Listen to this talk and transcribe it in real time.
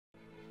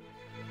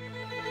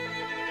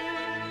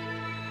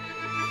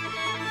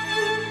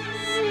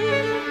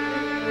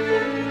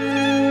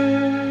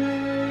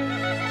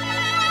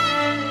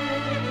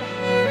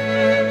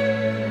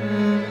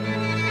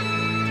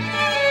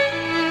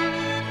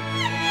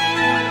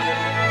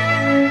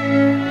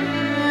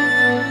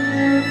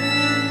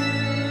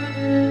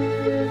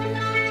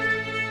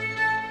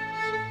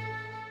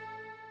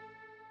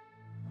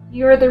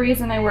You're the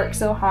reason I work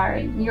so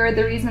hard. You're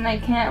the reason I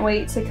can't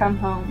wait to come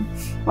home,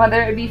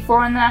 whether it be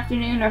 4 in the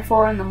afternoon or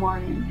 4 in the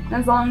morning,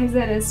 as long as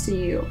it is to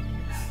you.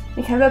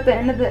 Because at the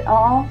end of it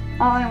all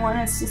I want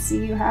is to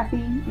see you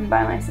happy and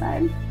by my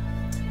side.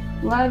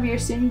 Love, your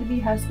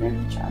soon-to-be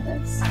husband,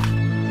 Travis.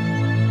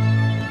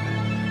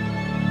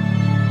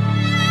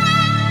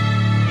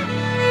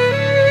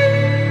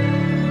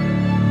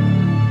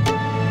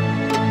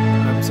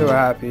 I'm so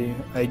happy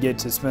I get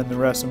to spend the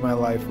rest of my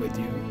life with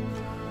you,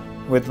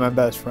 with my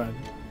best friend.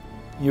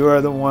 You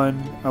are the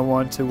one I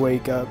want to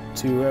wake up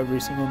to every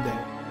single day.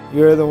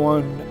 You are the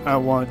one I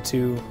want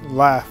to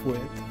laugh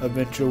with,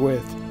 adventure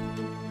with.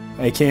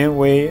 I can't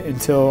wait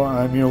until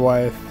I'm your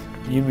wife.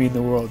 You mean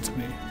the world to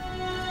me.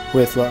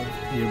 With love,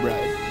 your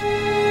bride.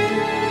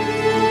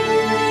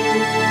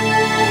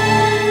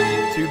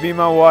 To be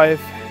my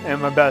wife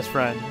and my best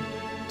friend.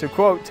 To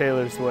quote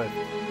Taylor Swift,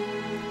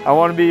 I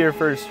want to be your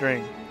first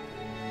string.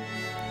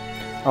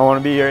 I want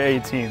to be your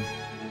A-team.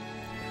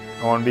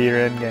 I want to be your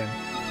end game.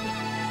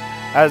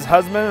 As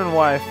husband and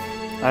wife,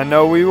 I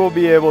know we will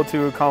be able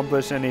to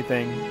accomplish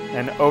anything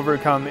and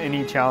overcome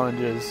any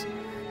challenges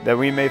that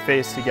we may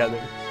face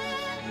together.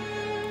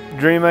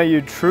 Drema,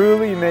 you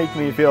truly make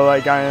me feel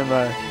like I am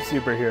a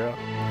superhero.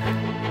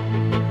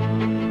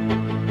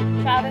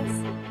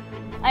 Travis,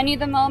 I knew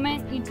the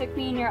moment you took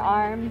me in your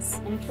arms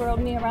and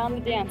twirled me around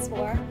the dance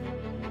floor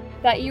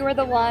that you were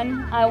the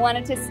one I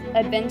wanted to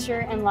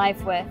adventure in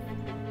life with.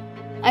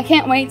 I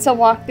can't wait to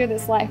walk through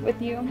this life with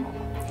you,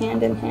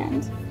 hand in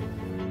hand.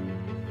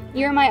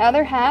 You're my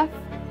other half,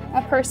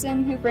 a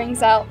person who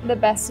brings out the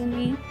best in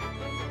me,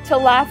 to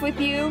laugh with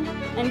you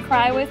and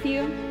cry with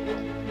you,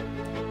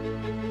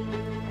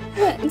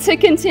 to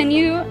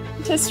continue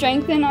to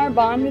strengthen our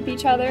bond with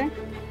each other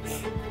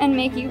and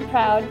make you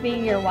proud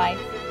being your wife.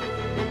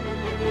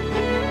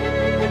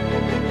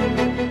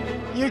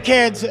 You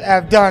kids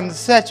have done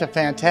such a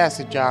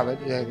fantastic job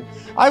at it.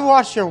 I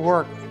watched your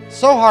work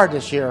so hard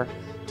this year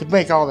to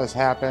make all this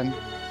happen,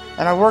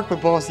 and I worked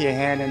with both of you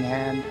hand in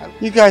hand.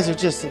 You guys are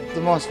just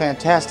the most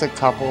fantastic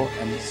couple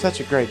and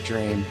such a great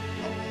dream.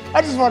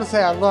 I just want to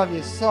say I love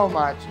you so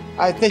much.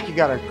 I think you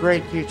got a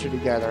great future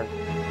together.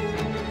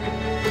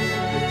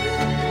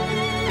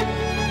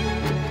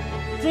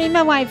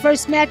 Drema, when I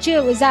first met you,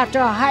 it was after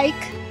a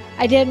hike.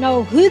 I didn't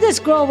know who this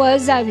girl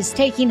was I was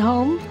taking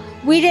home.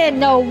 We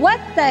didn't know what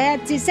the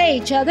heck to say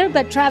each other,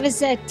 but Travis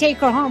said, "Take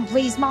her home,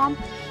 please, Mom.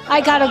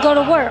 I gotta go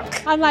to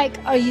work." I'm like,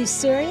 "Are you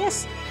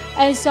serious?"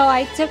 And so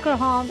I took her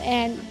home,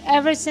 and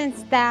ever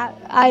since that,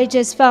 I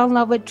just fell in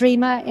love with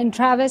Drema and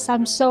Travis.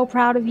 I'm so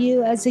proud of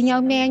you as a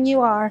young man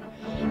you are.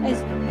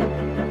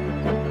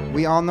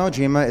 We all know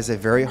Drema is a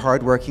very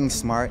hardworking,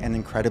 smart, and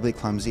incredibly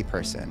clumsy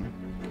person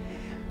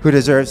who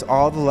deserves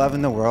all the love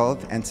in the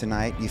world, and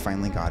tonight you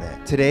finally got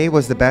it. Today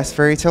was the best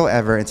fairy tale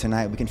ever, and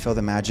tonight we can feel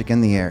the magic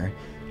in the air.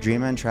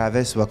 Drema and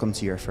Travis, welcome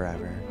to your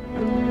forever.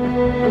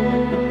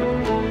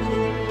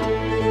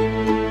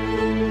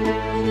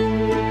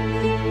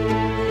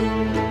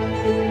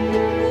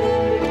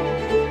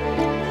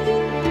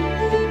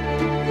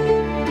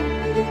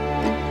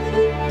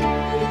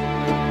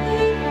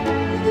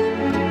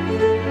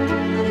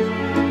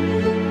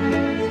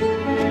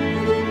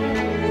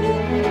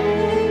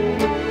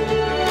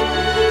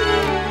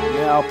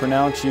 I'll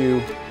pronounce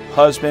you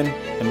husband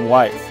and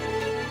wife.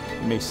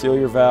 You may seal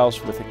your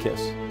vows with a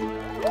kiss.